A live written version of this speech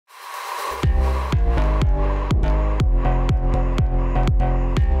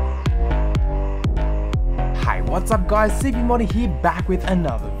What's up guys, CPModder here, back with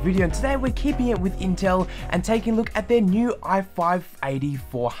another video, and today we're keeping it with Intel and taking a look at their new i5-8400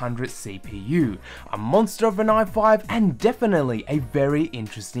 CPU. A monster of an i5 and definitely a very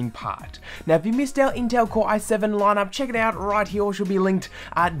interesting part. Now if you missed our Intel Core i7 lineup, check it out right here, or should be linked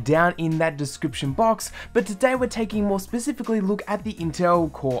down in that description box. But today we're taking more specifically a look at the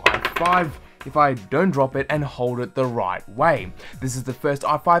Intel Core i5, if I don't drop it and hold it the right way. This is the first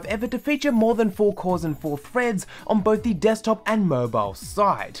i5 ever to feature more than 4 cores and 4 threads on both the desktop and mobile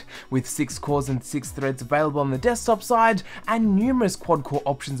side, with 6 cores and 6 threads available on the desktop side and numerous quad core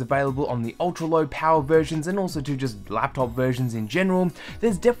options available on the ultra low power versions and also to just laptop versions in general.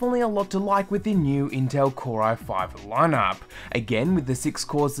 There's definitely a lot to like with the new Intel Core i5 lineup. Again, with the 6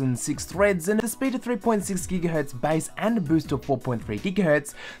 cores and 6 threads and a speed of 3.6 GHz base and a boost of 4.3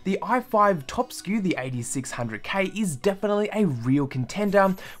 GHz, the i5 top SKU, the 8600K, is definitely a real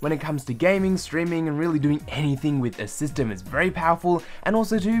contender when it comes to gaming, streaming, and really doing anything with a system. It's very powerful and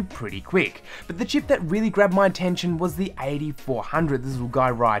also too pretty quick. But the chip that really grabbed my attention was the 8400, this little guy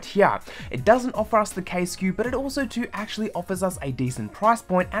right here. It doesn't offer us the K SKU, but it also too actually offers us a decent price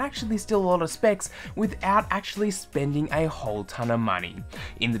point and actually still a lot of specs without actually spending a whole ton of money.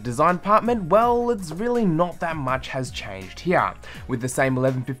 In the design department, well, it's really not that much has changed here. With the same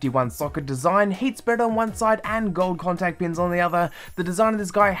 1151 socket design, heat spread on one side and gold contact pins on the other, the design of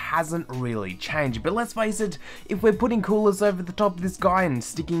this guy hasn't really changed. But let's face it, if we're putting coolers over the top of this guy and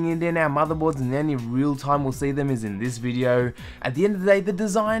sticking it in our motherboards, and the only real time we'll see them is in this video, at the end of the day the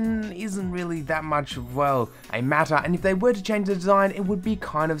design isn't really that much of, well, a matter, and if they were to change the design it would be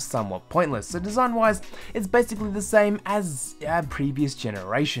kind of somewhat pointless. So design wise it's basically the same as previous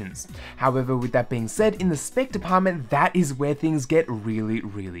generations. However, with that being said, in the spec department, that is where things get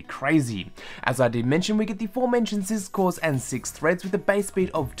really crazy. As I did mention, we get the aforementioned 6 cores and 6 threads with a base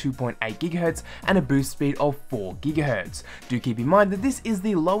speed of 2.8 GHz and a boost speed of 4 GHz. Do keep in mind that this is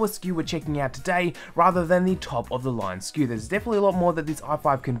the lower SKU we're checking out today rather than the top of the line SKU. There's definitely a lot more that this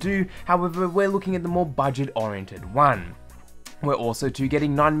i5 can do, however we're looking at the more budget oriented one. We're also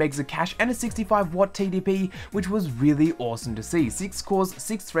getting 9 megs of cache and a 65 watt TDP, which was really awesome to see. 6 cores,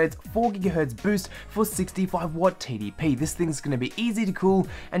 6 threads, 4 GHz boost for 65 watt TDP. This thing's going to be easy to cool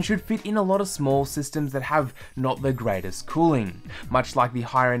and should fit in a lot of small systems that have not the greatest cooling. Much like the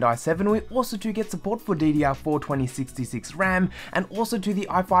higher end i7, we also get support for DDR4 2066 RAM, and also the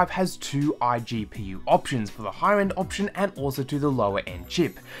i5 has 2 iGPU options for the higher end option and also to the lower end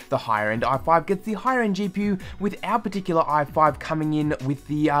chip. The higher end i5 gets the higher end GPU, with our particular i5 coming in with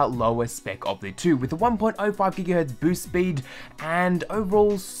the lower spec of the two, with a 1.05 GHz boost speed and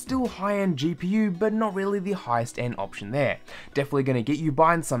overall still high-end GPU, but not really the highest end option there. Definitely going to get you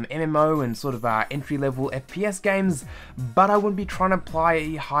buying some MMO and sort of entry-level FPS games, but I wouldn't be trying to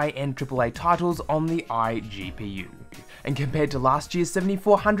play high-end AAA titles on the iGPU. And compared to last year's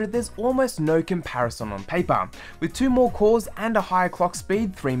 7400, there's almost no comparison on paper. With 2 more cores and a higher clock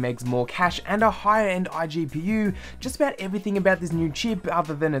speed, 3 megs more cache and a higher end iGPU, just about everything about this new chip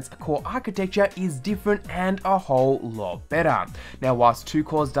other than its core architecture is different and a whole lot better. Now whilst 2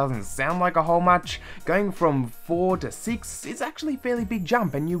 cores doesn't sound like a whole much, going from 4 to 6 is actually a fairly big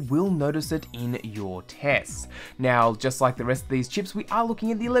jump, and you will notice it in your tests. Now just like the rest of these chips, we are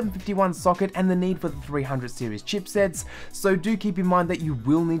looking at the 1151 socket and the need for the 300 series chipsets, so do keep in mind that you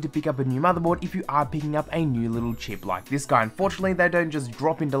will need to pick up a new motherboard if you are picking up a new little chip like this guy. Unfortunately, they don't just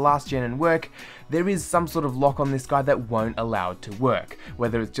drop into last gen and work. There is some sort of lock on this guy that won't allow it to work,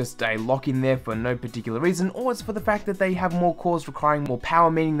 whether it's just a lock in there for no particular reason, or it's for the fact that they have more cores requiring more power,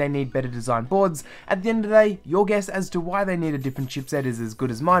 meaning they need better designed boards. At the end of the day, your guess as to why they need a different chipset is as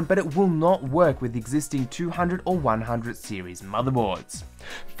good as mine, but it will not work with existing 200 or 100 series motherboards.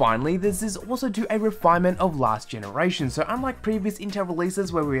 Finally, this is also a refinement of last generation. So unlike previous Intel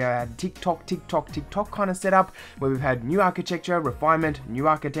releases where we had tick-tock kind of setup, where we've had new architecture, refinement, new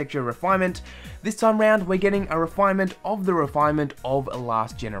architecture, refinement, this time round we're getting a refinement of the refinement of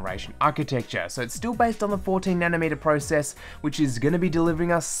last generation architecture. So it's still based on the 14nm process, which is going to be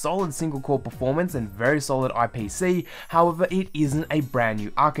delivering us solid single core performance and very solid IPC. However, it isn't a brand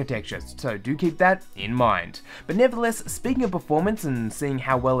new architecture, so do keep that in mind. But nevertheless, speaking of performance and seeing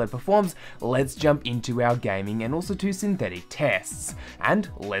how well it performs, let's jump into our gaming and also to synthetic tests. And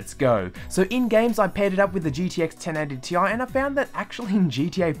let's go. So in games I paired it up with the GTX 1080 Ti, and I found that actually in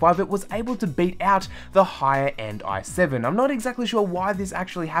GTA 5 it was able to beat beat out the higher end i7. I'm not exactly sure why this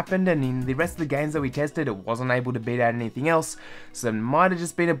actually happened, and in the rest of the games that we tested it wasn't able to beat out anything else, so it might have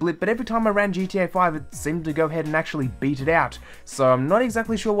just been a blip, but every time I ran GTA 5 it seemed to go ahead and actually beat it out. So I'm not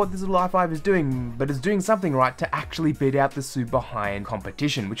exactly sure what this little i5 is doing, but it's doing something right to actually beat out the super high-end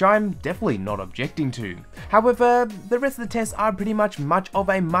competition, which I'm definitely not objecting to. However, the rest of the tests are pretty much of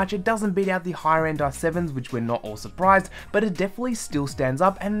a much. It doesn't beat out the higher end i7s, which we're not all surprised, but it definitely still stands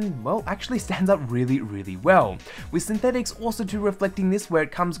up, and well, actually stands up really well. With synthetics also too reflecting this, where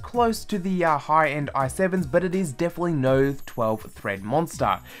it comes close to the higher end i7s, but it is definitely no 12 thread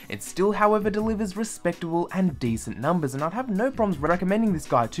monster. It still, however, delivers respectable and decent numbers, and I'd have no problems recommending this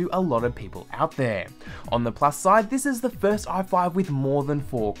guy to a lot of people out there. On the plus side, this is the first i5 with more than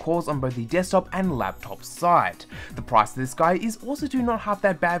 4 cores on both the desktop and laptop side. The price of this guy is also too not half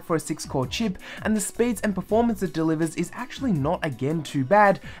that bad for a 6-core chip, and the speeds and performance it delivers is actually not again too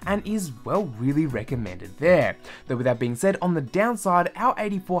bad, and is well really recommended there. Though with that being said, on the downside, our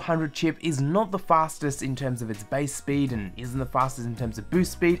 8400 chip is not the fastest in terms of its base speed, and isn't the fastest in terms of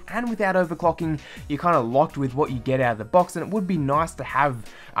boost speed, and without overclocking you're kind of locked with what you get out of the box, and it would be nice to have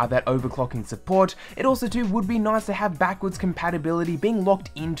that overclocking support. It also too would be nice to have backwards compatibility. Being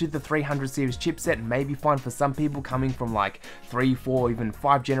locked into the 300 series chipset may be fine for some people coming from like 3, 4, even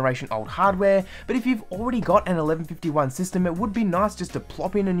 5 generation old hardware, but if you've already got an 1151 system, it would be nice just to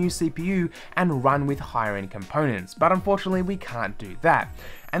plop in a new CPU and run with higher end components, but unfortunately we can't do that.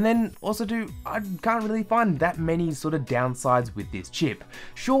 And then also too, I can't really find that many sort of downsides with this chip.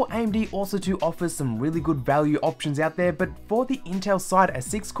 Sure, AMD also too offers some really good value options out there, but for the Intel side, a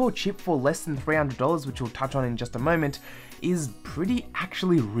 6-core chip for less than $300, which we'll touch on in just a moment, is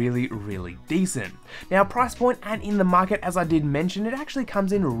actually really decent. Now, price point and in the market, as I did mention, it actually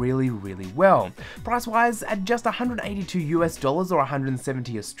comes in really well. Price wise, at just $182 US or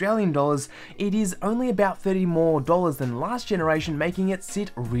 170 Australian dollars, it is only about $30 more than last generation, making it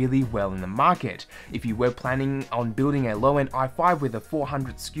sit really well in the market. If you were planning on building a low-end i5 with a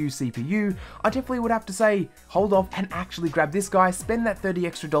 400 SKU CPU, I definitely would have to say hold off and actually grab this guy, spend that $30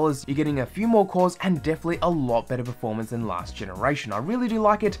 extra. You're getting a few more cores and definitely a lot better performance than last generation. I really do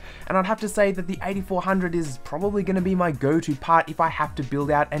like it, and I'd have to say that the 8400 is probably going to be my go-to part if I have to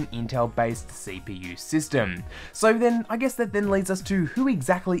build out an Intel based CPU system. So then I guess that then leads us to who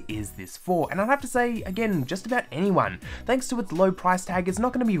exactly is this for, and I'd have to say again, just about anyone. Thanks to its low price tag, it's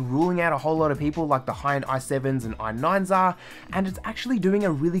not going to be ruling out a whole lot of people like the high-end i7s and i9s are, and it's actually doing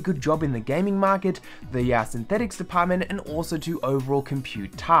a really good job in the gaming market, the synthetics department, and also to overall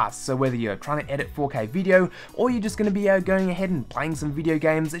compute tasks. So whether you're trying to edit 4K video or you're just going to be going ahead and playing some video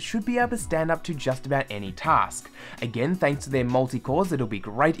games, it should be able to stand up to just about any task. Again, thanks to their multi-cores, it'll be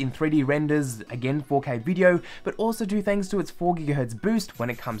great in 3D renders, again 4K video, but also thanks to its 4 GHz boost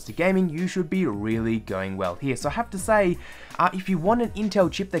when it comes to gaming, you should be really going well here. So I have to say, if you want an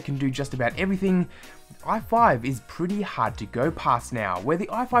Intel chip that can do just about everything, i5 is pretty hard to go past now. Where the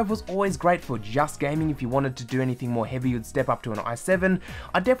i5 was always great for just gaming, if you wanted to do anything more heavy you'd step up to an i7,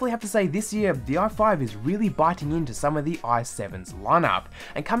 I definitely have to say this year the i5 is really biting into some of the i7's lineup,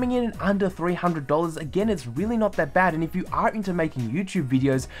 and coming in at under $300, again it's really not that bad, and if you are into making YouTube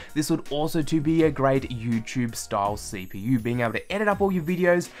videos, this would also be a great YouTube style CPU, being able to edit up all your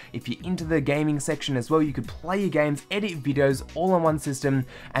videos. If you're into the gaming section as well, you could play your games, edit videos all on one system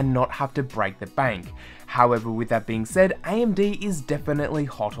and not have to break the bank. However, with that being said, AMD is definitely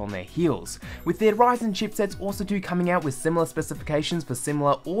hot on their heels. With their Ryzen chipsets also coming out with similar specifications for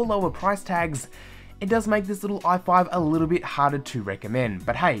similar or lower price tags, it does make this little i5 a little bit harder to recommend.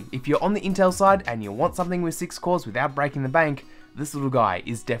 But hey, if you're on the Intel side and you want something with 6 cores without breaking the bank, this little guy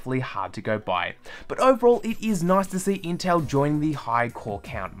is definitely hard to go by. But overall, it is nice to see Intel joining the high core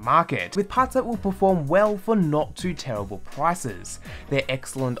count market, with parts that will perform well for not too terrible prices. Their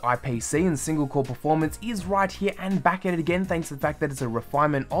excellent IPC and single core performance is right here and back at it again, thanks to the fact that it's a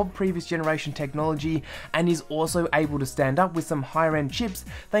refinement of previous generation technology, and is also able to stand up with some higher end chips,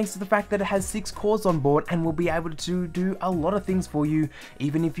 thanks to the fact that it has 6 cores on board and will be able to do a lot of things for you,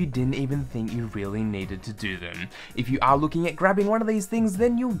 even if you didn't even think you really needed to do them. If you are looking at grabbing one of these things,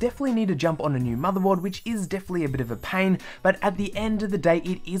 then you'll definitely need to jump on a new motherboard, which is definitely a bit of a pain, but at the end of the day,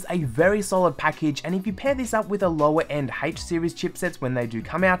 it is a very solid package, and if you pair this up with a lower end H series chipsets when they do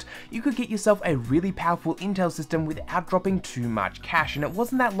come out, you could get yourself a really powerful Intel system without dropping too much cash. And it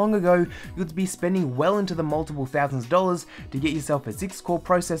wasn't that long ago you'd be spending well into the multiple thousands of dollars to get yourself a 6-core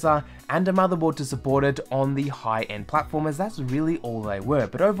processor and a motherboard to support it on the high-end platform, as that's really all they were.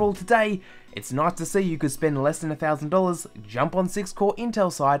 But overall today, it's nice to see you could spend less than $1,000, jump jump on 6-core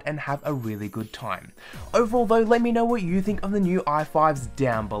Intel side and have a really good time. Overall though, let me know what you think of the new i5s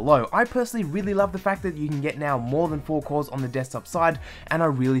down below. I personally really love the fact that you can get now more than 4 cores on the desktop side, and I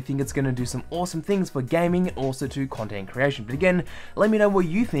really think it's going to do some awesome things for gaming and also to content creation. But again, let me know what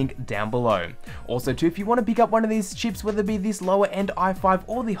you think down below. Also too, if you want to pick up one of these chips, whether it be this lower end i5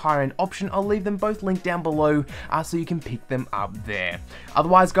 or the higher end option, I'll leave them both linked down below so you can pick them up there.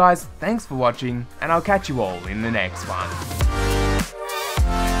 Otherwise guys, thanks for watching, and I'll catch you all in the next one.